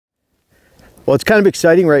Well, it's kind of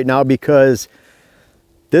exciting right now because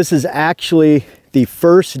this is actually the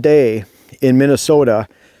first day in Minnesota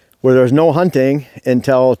where there's no hunting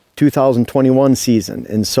until 2021 season.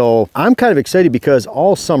 And so I'm kind of excited because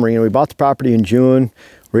all summer, you know, we bought the property in June.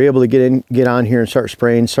 We were able to get on here and start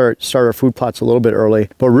spraying, start our food plots a little bit early.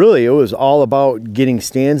 But really, it was all about getting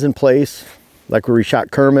stands in place, like where we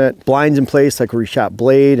shot Kermit, blinds in place, like where we shot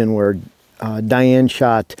Blade, and where Diane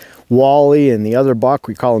shot Wally, and the other buck,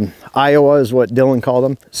 we call him Iowa, is what Dylan called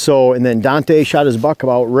him. So, and then Dante shot his buck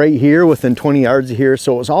about right here, within 20 yards of here.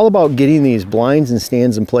 So it was all about getting these blinds and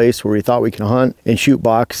stands in place where we thought we can hunt and shoot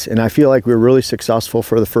bucks. And I feel like we were really successful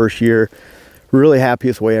for the first year. Really happy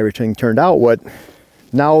with the way everything turned out.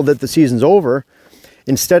 Now that the season's over,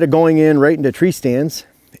 instead of going in right into tree stands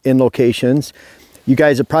in locations, you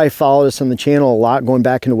guys have probably followed us on the channel a lot, going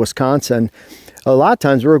back into Wisconsin. A lot of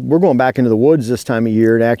times we're going back into the woods this time of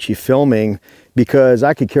year and actually filming, because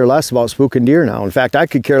I could care less about spooking deer now. In fact, I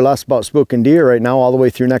could care less about spooking deer right now all the way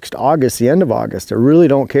through next August, the end of August. I really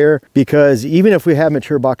don't care, because even if we have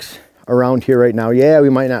mature bucks around here right now, yeah, we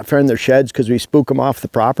might not friend their sheds because we spook them off the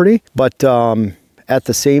property, but at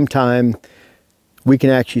the same time, we can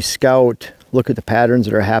actually scout, look at the patterns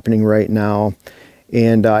that are happening right now.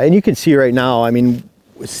 And you can see right now, I mean,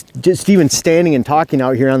 just even standing and talking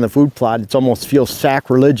out here on the food plot, it almost feels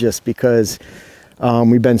sacrilegious because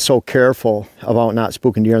we've been so careful about not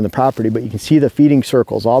spooking deer on the property. But you can see the feeding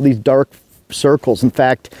circles, all these dark circles. In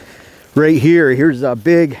fact, right here, here's a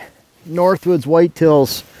big Northwoods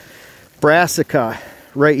Whitetails brassica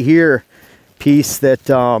right here piece that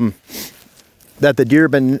that the deer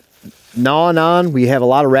have been gnawing on. We have a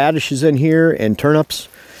lot of radishes in here and turnips,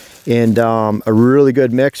 and a really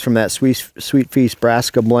good mix from that Sweet Feast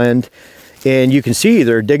brassica blend. And you can see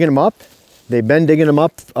they're digging them up. They've been digging them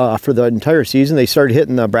up for the entire season. They started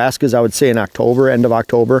hitting the brassicas, I would say, in October, end of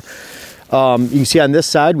October. You can see on this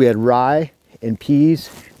side we had rye and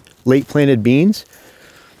peas, late planted beans,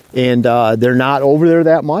 and they're not over there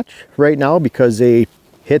that much right now because they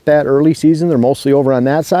hit that early season. They're mostly over on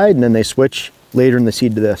that side, and then they switch later in the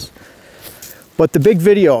seed to this. But the big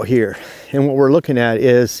video here, and what we're looking at,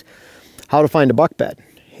 is how to find a buck bed.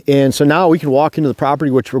 And so now we can walk into the property,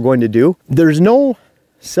 which we're going to do. There's no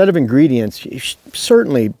set of ingredients.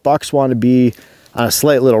 Certainly bucks want to be on a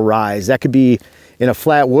slight little rise. That could be in a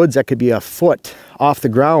flat woods, that could be a foot off the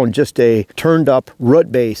ground, just a turned up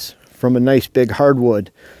root base from a nice big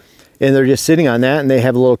hardwood. And they're just sitting on that, and they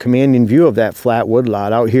have a little commanding view of that flat wood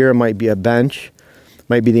lot. Out here it might be a bench,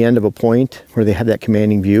 might be the end of a point where they have that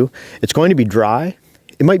commanding view. It's going to be dry.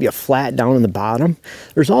 It might be a flat down in the bottom.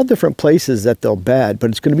 There's all different places that they'll bed, but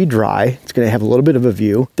it's going to be dry. It's going to have a little bit of a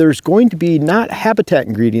view. There's going to be not habitat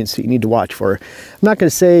ingredients that you need to watch for. I'm not going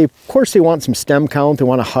to say, of course they want some stem count, they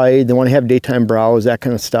want to hide, they want to have daytime browse, that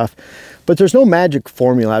kind of stuff. But there's no magic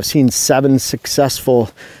formula. I've seen 7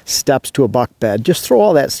 successful steps to a buck bed. Just throw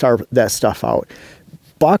all that stuff out.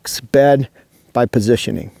 Bucks bed by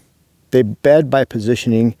positioning. They bed by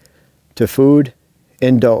positioning to food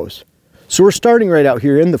and does. So we're starting right out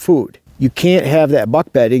here in the food. You can't have that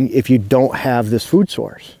buck bedding if you don't have this food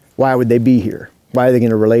source. Why would they be here? Why are they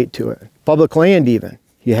going to relate to it? Public land even.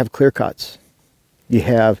 You have clear cuts. You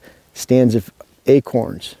have stands of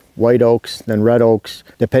acorns, white oaks, then red oaks,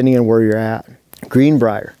 depending on where you're at.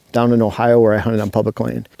 Greenbrier, down in Ohio where I hunted on public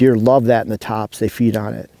land. Deer love that in the tops. They feed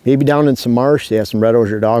on it. Maybe down in some marsh, they have some red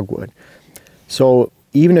osier dogwood. So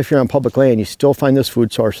even if you're on public land, you still find those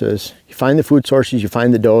food sources. You find the food sources, you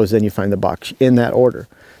find the does, then you find the bucks, in that order.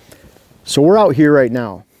 So we're out here right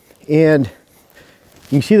now, and you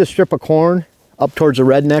can see the strip of corn up towards the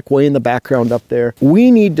redneck way in the background up there.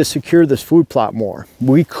 We need to secure this food plot more.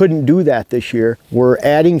 We couldn't do that this year. We're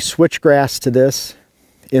adding switchgrass to this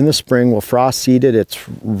in the spring. We'll frost seed it. It's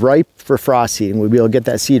ripe for frost seeding. We'll be able to get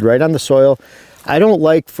that seed right on the soil. I don't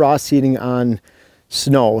like frost seeding on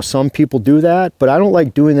snow. Some people do that, but I don't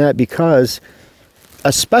like doing that because,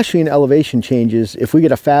 especially in elevation changes, if we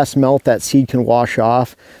get a fast melt, that seed can wash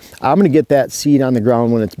off. I'm going to get that seed on the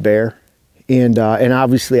ground when it's bare, and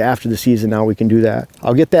obviously after the season now we can do that.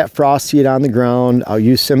 I'll get that frost seed on the ground. I'll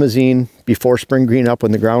use simazine before spring green up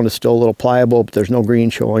when the ground is still a little pliable but there's no green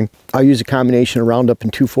showing. I'll use a combination of Roundup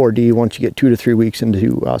and 2,4-D once you get 2 to 3 weeks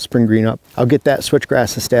into spring green up. I'll get that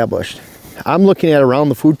switchgrass established. I'm looking at around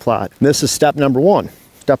the food plot. This is step number 1.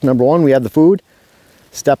 Step number 1, we have the food.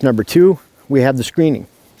 Step number 2, we have the screening.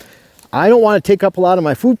 I don't want to take up a lot of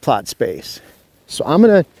my food plot space, so I'm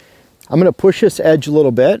gonna push this edge a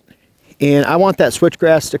little bit, and I want that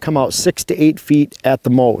switchgrass to come out 6 to 8 feet at the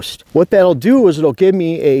most. What that'll do is it'll give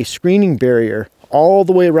me a screening barrier all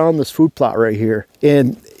the way around this food plot right here.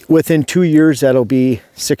 And within 2 years, that'll be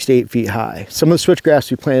 6 to 8 feet high. Some of the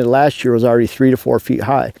switchgrass we planted last year was already 3 to 4 feet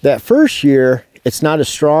high. That first year, it's not as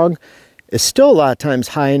strong. It's still a lot of times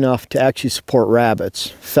high enough to actually support rabbits,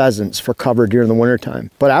 pheasants for cover during the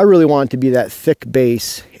wintertime. But I really want it to be that thick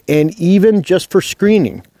base, and even just for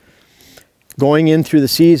screening, going in through the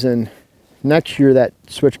season, next year that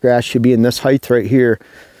switchgrass should be in this height right here,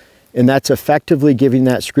 and that's effectively giving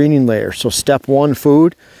that screening layer. So step 1,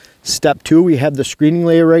 food. Step 2, we have the screening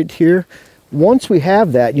layer right here. Once we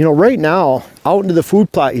have that, you know, right now, out into the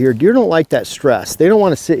food plot here, deer don't like that stress. They don't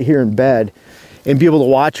want to sit here in bed and be able to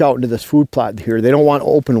watch out into this food plot here. They don't want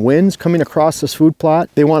open winds coming across this food plot.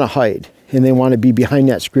 They want to hide, and they want to be behind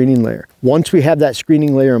that screening layer. Once we have that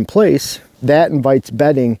screening layer in place, that invites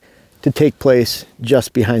bedding to take place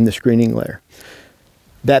just behind the screening layer.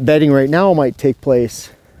 That bedding right now might take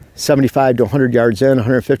place 75 to 100 yards in,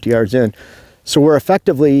 150 yards in. So we're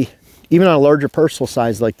effectively, even on a larger parcel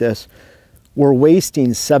size like this, we're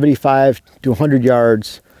wasting 75 to 100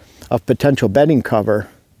 yards of potential bedding cover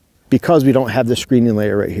because we don't have the screening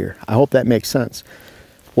layer right here. I hope that makes sense.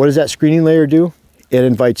 What does that screening layer do? It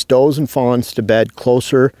invites does and fawns to bed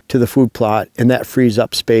closer to the food plot, and that frees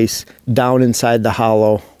up space down inside the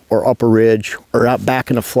hollow or up a ridge or out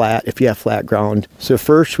back in a flat if you have flat ground. So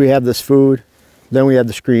first we have this food, then we have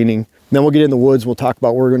the screening. Then we'll get in the woods, we'll talk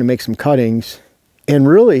about where we're gonna make some cuttings. And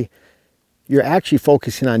really, you're actually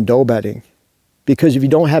focusing on doe bedding, because if you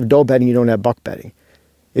don't have doe bedding, you don't have buck bedding.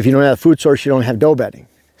 If you don't have a food source, you don't have doe bedding.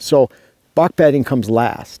 So buck bedding comes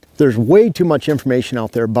last. There's way too much information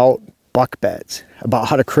out there about buck beds, about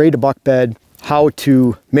how to create a buck bed, how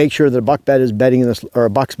to make sure that a buck bed is bedding in this, or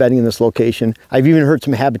a buck's bedding in this location. I've even heard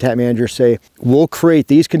some habitat managers say, we'll create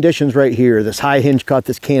these conditions right here, this high hinge cut,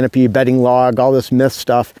 this canopy, bedding log, all this myth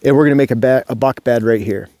stuff, and we're gonna make a buck bed right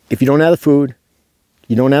here. If you don't have the food,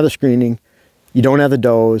 you don't have the screening, you don't have the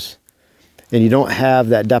does, and you don't have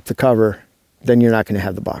that depth of cover, then you're not gonna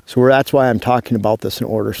have the buck. So that's why I'm talking about this in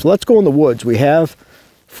order. So let's go in the woods. We have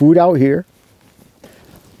food out here.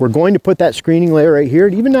 We're going to put that screening layer right here.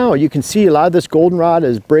 And even now, you can see a lot of this goldenrod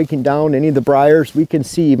is breaking down any of the briars. We can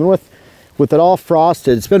see, even with it all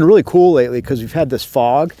frosted, it's been really cool lately because we've had this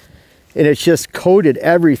fog and it's just coated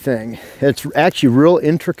everything. It's actually real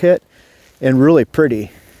intricate and really pretty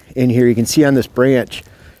in here. You can see on this branch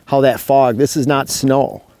how that fog, this is not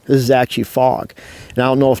snow. This is actually fog. And I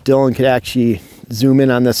don't know if Dylan could actually zoom in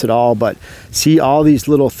on this at all, but see all these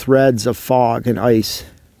little threads of fog and ice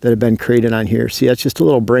that have been created on here. See, that's just a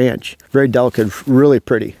little branch. Very delicate, really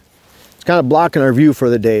pretty. It's kind of blocking our view for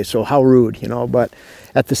the day, so how rude, you know, but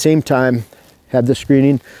at the same time, have the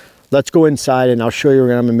screening. Let's go inside and I'll show you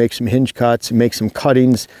where I'm gonna make some hinge cuts and make some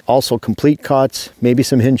cuttings, also complete cuts, maybe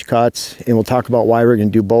some hinge cuts, and we'll talk about why we're gonna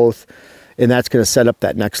do both, and that's gonna set up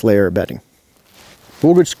that next layer of bedding.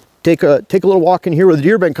 We'll just take a little walk in here where the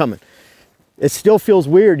deer have been coming. It still feels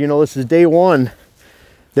weird, you know, this is day 1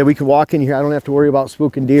 that we could walk in here. I don't have to worry about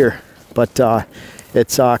spooking deer, but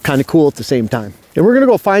it's kind of cool at the same time. And we're gonna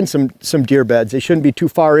go find some deer beds. They shouldn't be too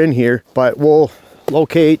far in here, but we'll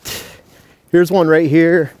locate. Here's one right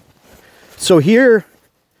here. So here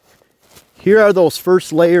are those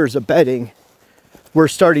first layers of bedding we're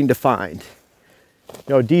starting to find.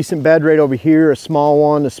 You know, a decent bed right over here, a small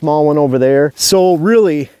one over there. So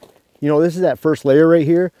really, you know, this is that first layer right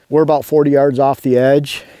here. We're about 40 yards off the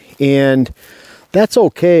edge, and that's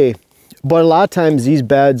okay. But a lot of times these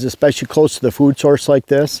beds, especially close to the food source like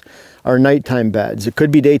this, are nighttime beds. It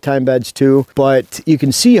could be daytime beds too, but you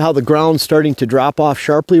can see how the ground's starting to drop off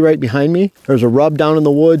sharply right behind me. There's a rub down in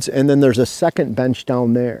the woods, and then there's a second bench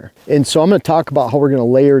down there. And so I'm gonna talk about how we're gonna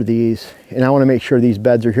layer these, and I wanna make sure these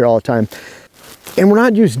beds are here all the time. And we're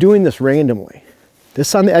not just doing this randomly. This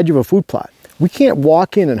is on the edge of a food plot. We can't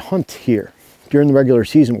walk in and hunt here during the regular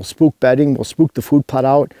season. We'll spook bedding, we'll spook the food plot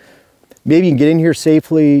out. Maybe you can get in here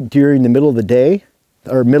safely during the middle of the day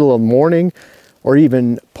or middle of the morning, or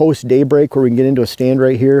even post daybreak where we can get into a stand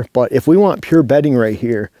right here. But if we want pure bedding right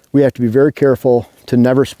here, we have to be very careful to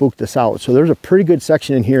never spook this out. So there's a pretty good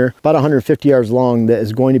section in here, about 150 yards long, that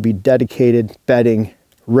is going to be dedicated bedding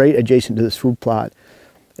right adjacent to this food plot.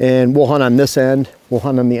 And we'll hunt on this end. We'll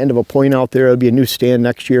hunt on the end of a point out there. It'll be a new stand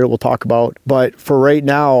next year we'll talk about. But for right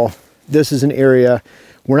now, this is an area.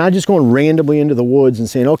 We're not just going randomly into the woods and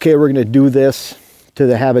saying, okay, we're gonna do this to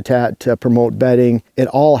the habitat to promote bedding. It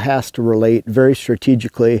all has to relate very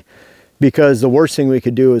strategically, because the worst thing we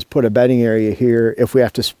could do is put a bedding area here if we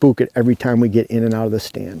have to spook it every time we get in and out of the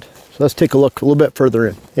stand. So let's take a look a little bit further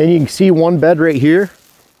in. And you can see one bed right here.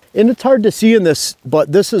 And it's hard to see in this,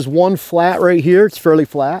 but this is one flat right here. It's fairly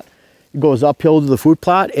flat. It goes uphill to the food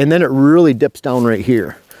plot, and then it really dips down right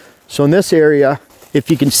here. So in this area, If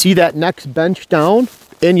you can see that next bench down,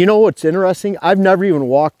 and you know what's interesting? I've never even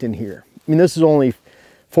walked in here. I mean, this is only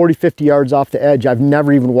 40, 50 yards off the edge. I've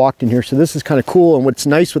never even walked in here. So this is kind of cool. And what's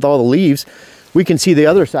nice with all the leaves, we can see the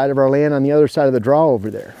other side of our land on the other side of the draw over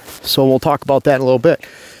there. So we'll talk about that in a little bit.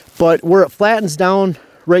 But where it flattens down,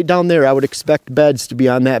 right down there, I would expect beds to be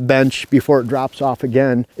on that bench before it drops off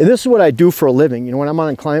again. And this is what I do for a living. You know, when I'm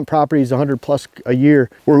on client properties, 100 plus a year,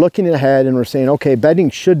 we're looking ahead and we're saying, okay, bedding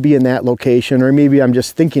should be in that location. Or maybe I'm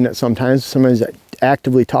just thinking it sometimes. Sometimes I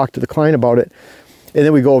actively talk to the client about it. And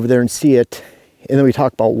then we go over there and see it. And then we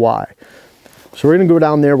talk about why. So we're gonna go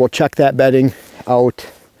down there, we'll check that bedding out,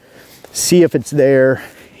 see if it's there,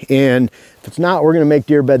 and if it's not, we're gonna make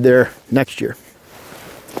deer bed there next year.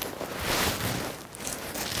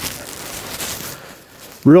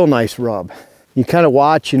 Real nice rub. You kind of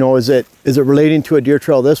watch, you know, is it relating to a deer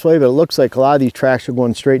trail this way? But it looks like a lot of these tracks are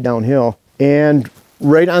going straight downhill. And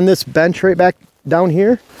right on this bench right back down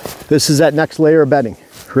here, this is that next layer of bedding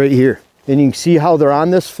right here. And you can see how they're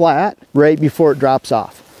on this flat right before it drops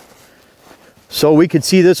off. So we could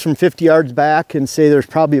see this from 50 yards back and say there's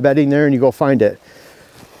probably a bedding there, and you go find it.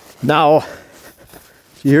 Now,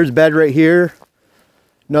 here's a bed right here,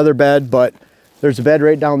 another bed, but there's a bed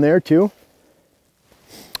right down there too.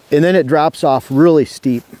 And then it drops off really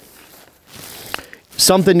steep.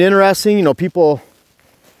 Something interesting, you know, people,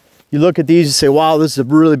 you look at these and say, wow, this is a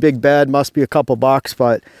really big bed, must be a couple bucks,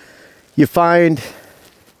 but you find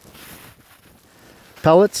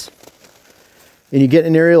pellets, and you get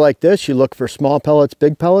in an area like this, you look for small pellets,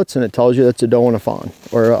 big pellets, and it tells you that's a doe and a fawn,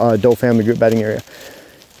 or a doe family group bedding area.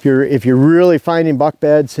 If you're really finding buck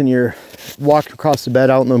beds and you're walking across the bed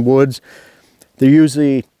out in the woods, they're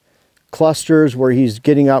usually clusters where he's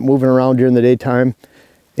getting out, moving around during the daytime,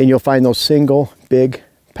 and you'll find those single big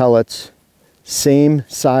pellets, same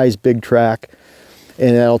size big track,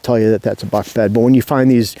 and that'll tell you that that's a buck bed. But when you find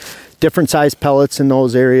these different size pellets in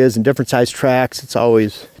those areas and different size tracks, it's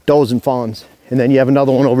always does and fawns. And then you have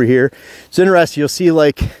another one over here. It's interesting, you'll see,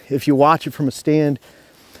 like, if you watch it from a stand,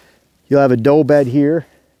 you'll have a doe bed here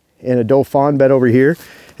and a doe fawn bed over here.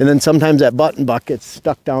 And then sometimes that button buck gets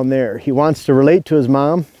stuck down there. He wants to relate to his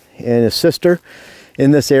mom and his sister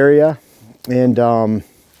in this area, and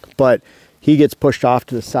but he gets pushed off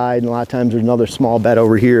to the side, and a lot of times there's another small bed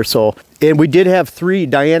over here. So, and we did have three.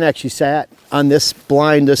 Diane actually sat on this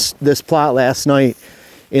blind, this plot last night,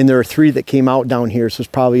 and there are three that came out down here. So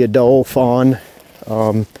it's probably a doe, fawn,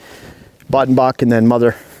 button buck, and then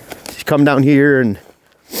mother. She come down here, and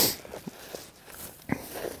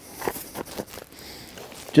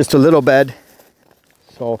just a little bed.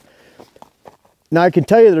 So now I can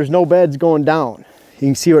tell you there's no beds going down. You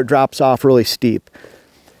can see where it drops off really steep.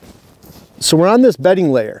 So we're on this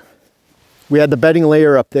bedding layer. We had the bedding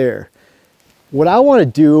layer up there. What I want to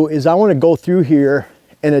do is I want to go through here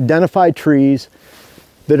and identify trees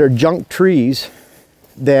that are junk trees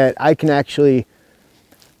that I can actually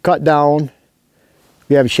cut down.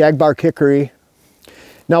 We have shagbark hickory.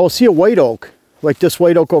 Now we'll see a white oak, like this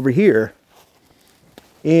white oak over here.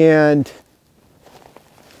 And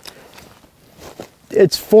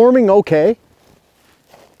it's forming okay.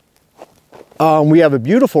 We have a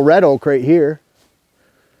beautiful red oak right here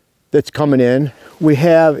that's coming in. We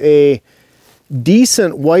have a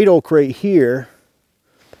decent white oak right here.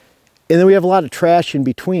 And then we have a lot of trash in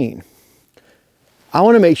between. I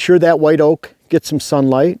want to make sure that white oak gets some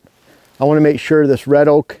sunlight. I want to make sure this red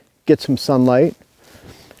oak gets some sunlight.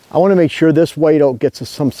 I want to make sure this white oak gets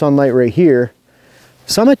some sunlight right here.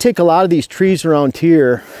 So I'm going to take a lot of these trees around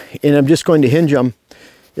here, and I'm just going to hinge them.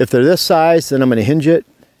 If they're this size, then I'm going to hinge it.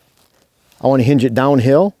 I want to hinge it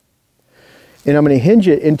downhill, and I'm going to hinge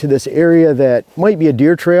it into this area that might be a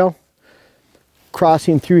deer trail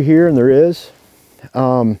crossing through here, and there is,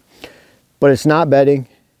 but it's not bedding,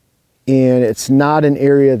 and it's not an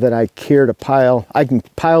area that I care to pile. I can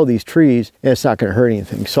pile these trees, and it's not going to hurt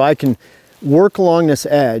anything. So I can work along this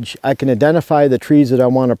edge. I can identify the trees that I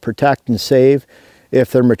want to protect and save. If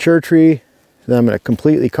they're mature tree, then I'm going to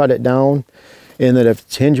completely cut it down. And then if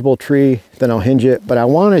it's hingeable tree, then I'll hinge it. But I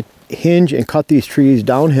want to hinge and cut these trees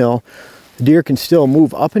downhill. The deer can still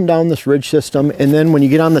move up and down this ridge system. And then when you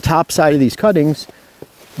get on the top side of these cuttings,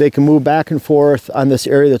 they can move back and forth on this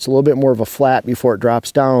area that's a little bit more of a flat before it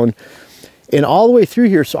drops down. And all the way through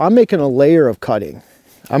here, so I'm making a layer of cutting.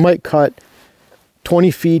 I might cut 20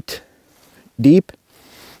 feet deep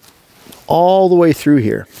all the way through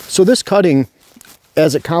here. So this cutting,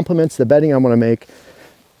 as it complements the bedding I'm going to make,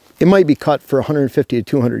 it might be cut for 150 to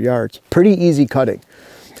 200 yards. Pretty easy cutting.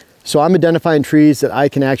 So I'm identifying trees that I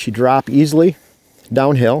can actually drop easily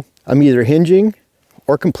downhill. I'm either hinging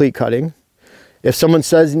or complete cutting. If someone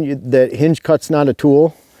says that hinge cut's not a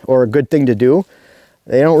tool or a good thing to do,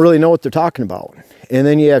 they don't really know what they're talking about. And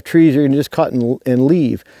then you have trees you can just cut and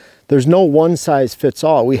leave. There's no one size fits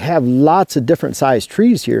all. We have lots of different size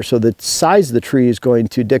trees here, so the size of the tree is going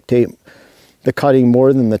to dictate the cutting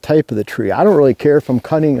more than the type of the tree. I don't really care if I'm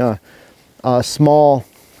cutting a small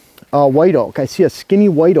white oak. I see a skinny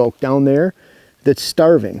white oak down there that's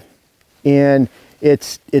starving, and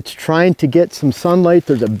it's trying to get some sunlight.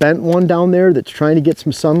 There's a bent one down there that's trying to get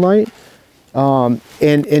some sunlight.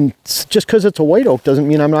 And just because it's a white oak doesn't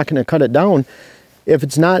mean I'm not going to cut it down. If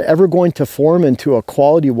it's not ever going to form into a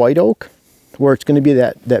quality white oak, where it's going to be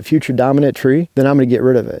that future dominant tree, then I'm going to get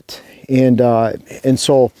rid of it. And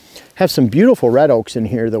so have some beautiful red oaks in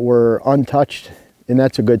here that were untouched, and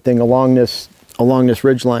that's a good thing along this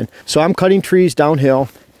ridge line. So I'm cutting trees downhill.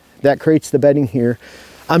 That creates the bedding here.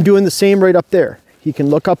 I'm doing the same right up there. You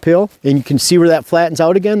can look uphill and you can see where that flattens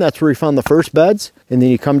out again. That's where we found the first beds. And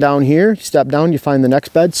then you come down here, you step down, you find the next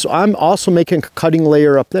bed. So I'm also making a cutting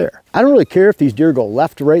layer up there. I don't really care if these deer go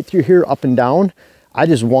left to right through here, up and down. I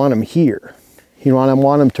just want them here. You know, I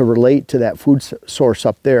want them to relate to that food source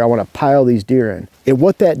up there. I want to pile these deer in. And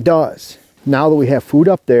what that does, now that we have food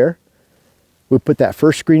up there, we put that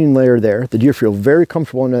first screening layer there. The deer feel very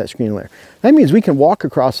comfortable under that screening layer. That means we can walk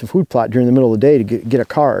across the food plot during the middle of the day to get a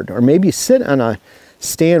card, or maybe sit on a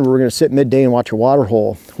stand where we're going to sit midday and watch a water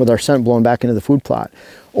hole with our scent blowing back into the food plot.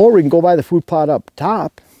 Or we can go by the food plot up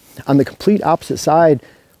top on the complete opposite side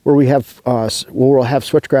where we have we'll have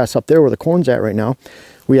switchgrass up there where the corn's at right now.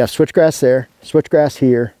 We have switchgrass there, switchgrass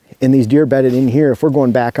here, and these deer bedded in here. If we're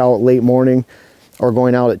going back out late morning or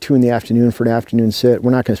going out at 2 in the afternoon for an afternoon sit,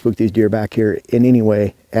 we're not going to spook these deer back here in any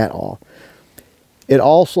way at all. It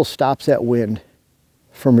also stops that wind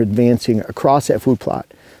from advancing across that food plot.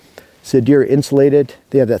 So the deer are insulated.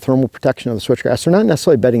 They have that thermal protection of the switchgrass. They're not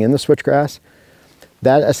necessarily bedding in the switchgrass.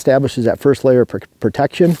 That establishes that first layer of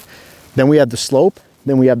protection. Then we have the slope.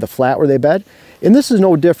 Then we have the flat where they bed. And this is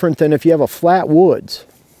no different than if you have a flat woods,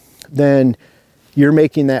 then you're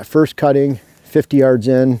making that first cutting 50 yards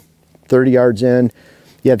in, 30 yards in.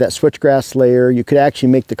 You have that switchgrass layer. You could actually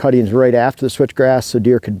make the cuttings right after the switchgrass so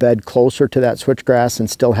deer could bed closer to that switchgrass and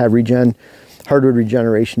still have hardwood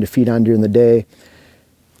regeneration to feed on during the day.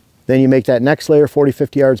 Then you make that next layer 40,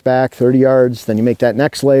 50 yards back, 30 yards. Then you make that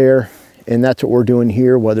next layer, and that's what we're doing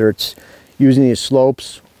here, whether it's using these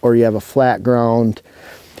slopes or you have a flat ground.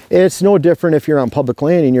 It's no different if you're on public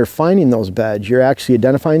land and you're finding those beds. You're actually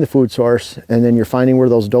identifying the food source, and then you're finding where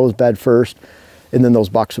those does bed first, and then those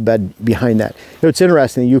bucks will bed behind that. You know, it's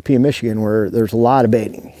interesting in UP and Michigan where there's a lot of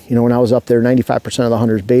baiting. You know, when I was up there, 95% of the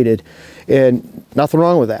hunters baited, and nothing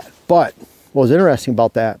wrong with that. But what was interesting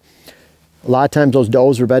about that, a lot of times those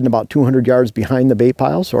does are bedding about 200 yards behind the bait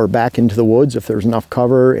piles or back into the woods if there's enough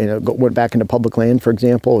cover and it went back into public land, for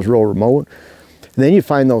example, it was real remote. And then you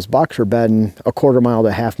find those bucks are bedding a quarter mile to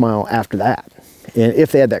a half mile after that, and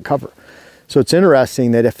if they had that cover. So it's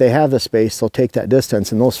interesting that if they have the space, they'll take that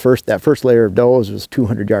distance. And that first layer of does was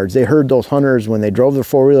 200 yards. They heard those hunters when they drove their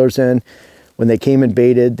four-wheelers in, when they came and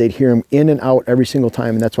baited, they'd hear them in and out every single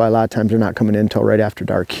time, and that's why a lot of times they're not coming in until right after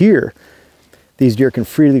dark. Here, these deer can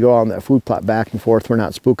freely go out on that food plot back and forth. We're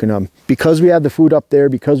not spooking them. Because we have the food up there,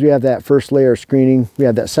 because we have that first layer of screening, we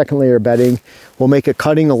have that second layer of bedding, we'll make a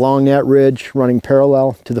cutting along that ridge running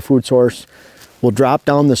parallel to the food source. We'll drop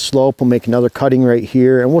down the slope, we'll make another cutting right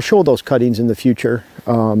here, and we'll show those cuttings in the future.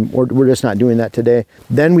 We're just not doing that today.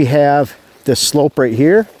 Then we have this slope right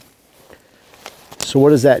here. So what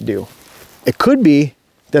does that do? It could be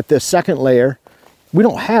that this second layer, we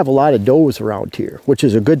don't have a lot of does around here, which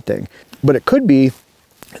is a good thing. But it could be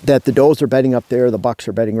that the does are bedding up there, the bucks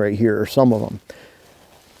are bedding right here, or some of them.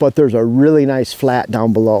 But there's a really nice flat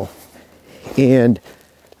down below. And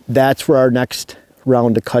that's where our next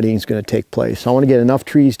round of cutting is going to take place. So I want to get enough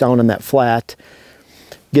trees down on that flat,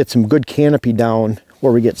 get some good canopy down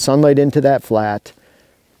where we get sunlight into that flat.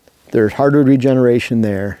 There's hardwood regeneration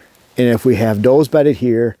there. And if we have does bedded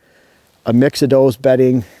here, a mix of does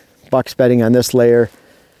bedding, bucks bedding on this layer,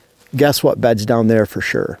 guess what beds down there for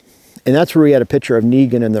sure. And that's where we had a picture of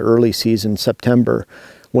Negan in the early season, September.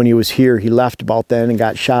 When he was here, he left about then and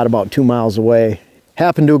got shot about 2 miles away.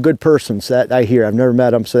 Happened to a good person, so that I hear. I've never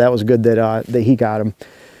met him, so that was good that he got him.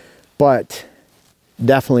 But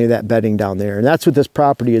definitely that bedding down there. And that's what this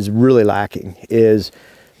property is really lacking is,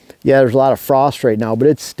 yeah, there's a lot of frost right now, but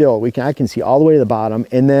it's still, I can see all the way to the bottom.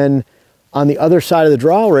 And then on the other side of the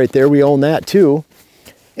draw right there, we own that too.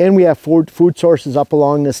 And we have food sources up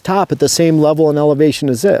along this top at the same level and elevation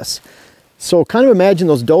as this. So kind of imagine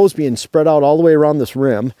those does being spread out all the way around this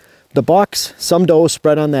rim. The bucks, some does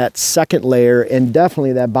spread on that second layer, and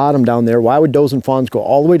definitely that bottom down there. Why would does and fawns go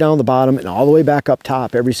all the way down the bottom and all the way back up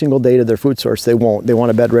top every single day to their food source? They won't. They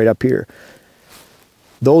want to bed right up here.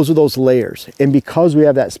 Those are those layers. And because we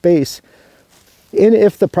have that space, and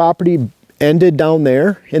if the property ended down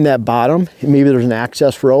there in that bottom, and maybe there's an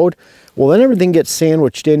access road, well, then everything gets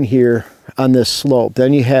sandwiched in here on this slope.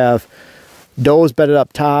 Then you have does bedded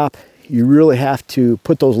up top. You really have to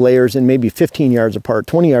put those layers in maybe 15 yards apart,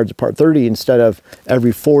 20 yards apart, 30 instead of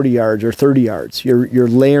every 40 yards or 30 yards. You're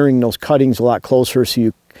layering those cuttings a lot closer,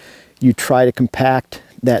 so you try to compact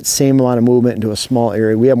that same amount of movement into a small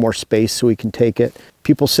area. We have more space so we can take it.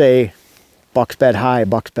 People say bucks bed high,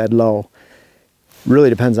 bucks bed low. Really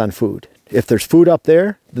depends on food. If there's food up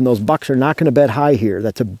there, then those bucks are not going to bed high here.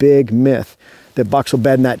 That's a big myth, that bucks will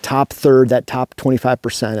bed in that top third, that top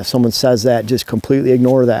 25%. If someone says that, just completely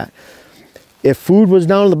ignore that. If food was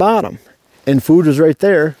down at the bottom and food was right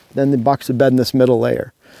there, then the bucks would bed in this middle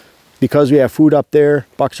layer. Because we have food up there,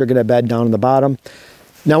 bucks are going to bed down in the bottom.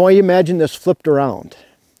 Now, while you imagine this flipped around,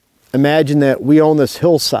 imagine that we own this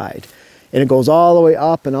hillside and it goes all the way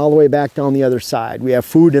up and all the way back down the other side. We have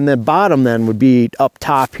food, and the bottom then would be up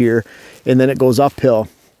top here, and then it goes uphill.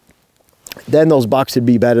 Then those bucks would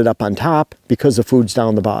be bedded up on top because the food's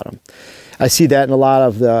down the bottom. I see that in a lot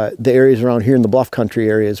of the areas around here in the bluff country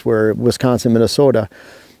areas, where Wisconsin, Minnesota,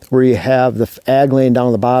 where you have the ag land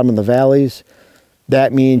down the bottom of the valleys.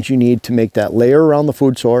 That means you need to make that layer around the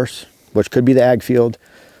food source, which could be the ag field.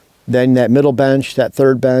 Then that middle bench, that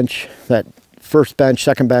third bench, that first bench,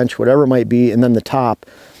 second bench, whatever it might be, and then the top.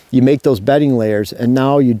 You make those bedding layers, and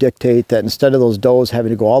now you dictate that instead of those does having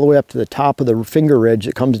to go all the way up to the top of the finger ridge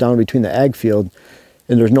that comes down between the ag field,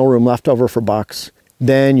 and there's no room left over for bucks,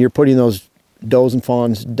 then you're putting those does and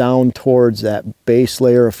fawns down towards that base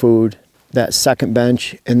layer of food, that second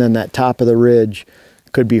bench, and then that top of the ridge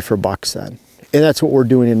could be for bucks then. And that's what we're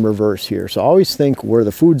doing in reverse here. So always think where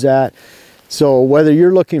the food's at. So whether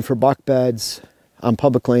you're looking for buck beds on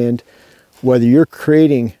public land, whether you're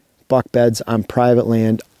creating buck beds on private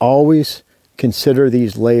land, always consider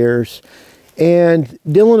these layers. And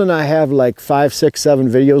Dylan and I have like 5, 6, 7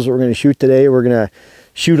 videos that we're going to shoot today. We're going to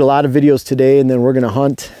shoot a lot of videos today, and then we're going to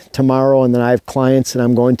hunt tomorrow, and then I have clients that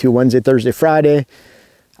I'm going to Wednesday, Thursday, Friday.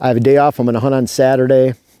 I have a day off. I'm going to hunt on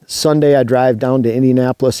Saturday. Sunday I drive down to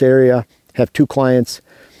Indianapolis area, have 2 clients,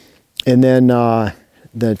 and then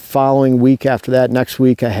the following week after that, next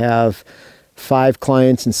week, I have 5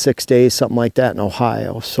 clients in 6 days, something like that, in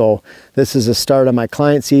Ohio. So this is the start of my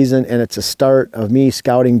client season, and it's a start of me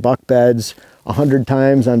scouting buck beds 100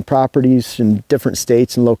 times on properties in different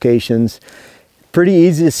states and locations. Pretty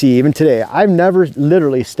easy to see even today. I've never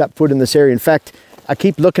literally stepped foot in this area. In fact, I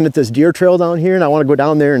keep looking at this deer trail down here, and I want to go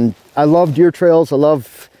down there, and I love deer trails. I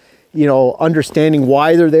love, you know, understanding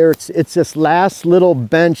why they're there. It's this last little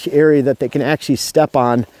bench area that they can actually step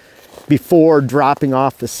on before dropping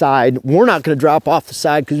off the side. We're not going to drop off the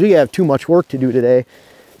side because we have too much work to do today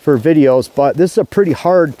for videos, but this is a pretty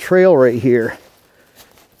hard trail right here.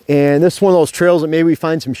 And this is one of those trails that maybe we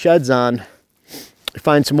find some sheds on. We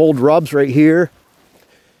find some old rubs right here.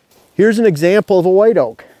 Here's an example of a white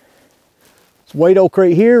oak. It's white oak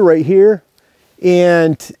right here.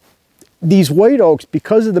 And these white oaks,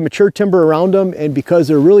 because of the mature timber around them and because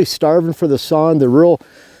they're really starving for the sun, they're real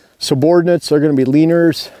subordinates, they're going to be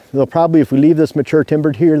leaners. They'll probably, if we leave this mature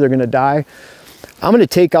timbered here, they're going to die. I'm going to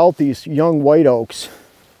take out these young white oaks,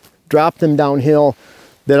 drop them downhill,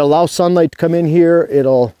 that allow sunlight to come in here.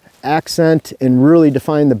 It'll accent and really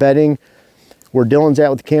define the bedding where Dylan's at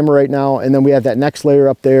with the camera right now. And then we have that next layer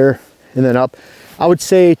up there and then up. I would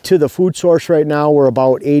say to the food source right now, we're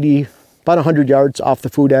about 100 yards off the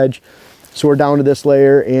food edge. So we're down to this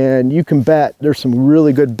layer, and you can bet there's some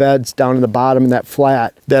really good beds down in the bottom in that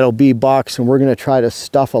flat that'll be bucks, and we're going to try to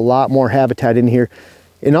stuff a lot more habitat in here.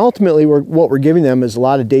 And ultimately, what we're giving them is a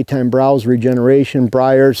lot of daytime browse, regeneration,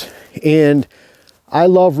 briars, and I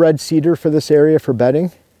love red cedar for this area for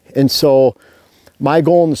bedding. And so my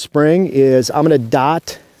goal in the spring is I'm going to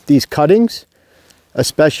dot these cuttings,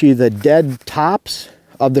 especially the dead tops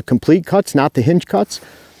of the complete cuts, not the hinge cuts.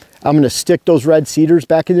 I'm going to stick those red cedars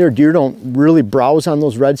back in there. Deer don't really browse on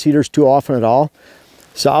those red cedars too often at all.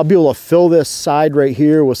 So I'll be able to fill this side right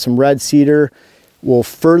here with some red cedar. We'll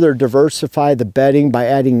further diversify the bedding by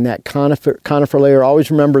adding that conifer layer.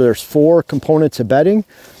 Always remember there's 4 components of bedding.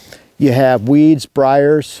 You have weeds,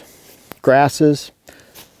 briars, grasses,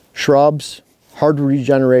 shrubs, hardwood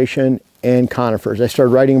regeneration, and conifers. I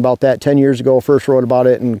started writing about that 10 years ago. First wrote about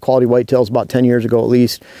it in Quality Whitetails about 10 years ago at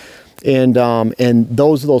least. And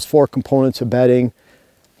those are those 4 components of bedding.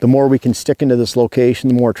 the more we can stick into this location,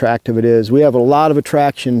 the more attractive it is. We have a lot of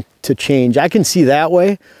attraction to change. I can see that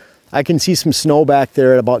way. I can see some snow back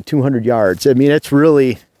there at about 200 yards. I mean, it's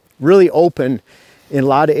really, really open in a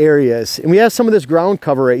lot of areas. And we have some of this ground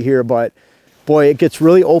cover right here, but boy, it gets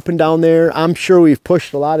really open down there. I'm sure we've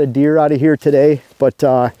pushed a lot of deer out of here today, but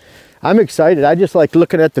I'm excited. I just like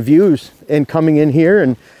looking at the views and coming in here.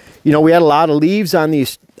 And, you know, we had a lot of leaves on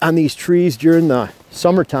these trees during the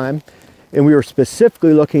summertime, and we were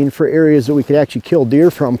specifically looking for areas that we could actually kill deer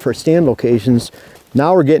from for stand locations.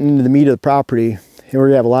 Now we're getting into the meat of the property, and we're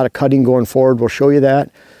gonna have a lot of cutting going forward. We'll show you that.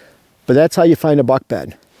 But that's how you find a buck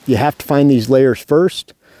bed. You have to find these layers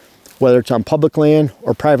first, whether it's on public land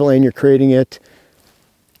or private land you're creating it.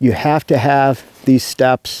 You have to have these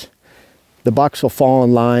steps. The bucks will fall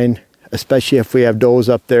in line, especially if we have does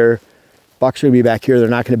up there. Bucks are gonna be back here. They're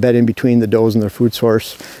not gonna bed in between the does and their food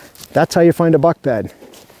source. That's how you find a buck bed.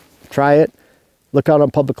 Try it. Look out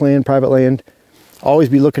on public land, private land. Always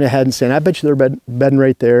be looking ahead and saying, I bet you they're bedding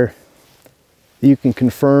right there. You can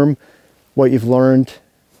confirm what you've learned,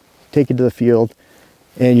 take it to the field,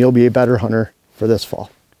 and you'll be a better hunter for this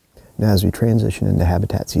fall. Now, as we transition into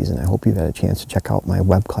habitat season, I hope you've had a chance to check out my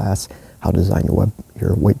web class, How to Design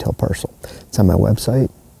Your Whitetail Parcel. It's on my website,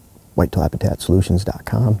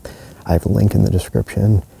 whitetailhabitatsolutions.com. I have a link in the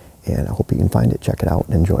description, and I hope you can find it, check it out,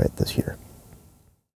 and enjoy it this year.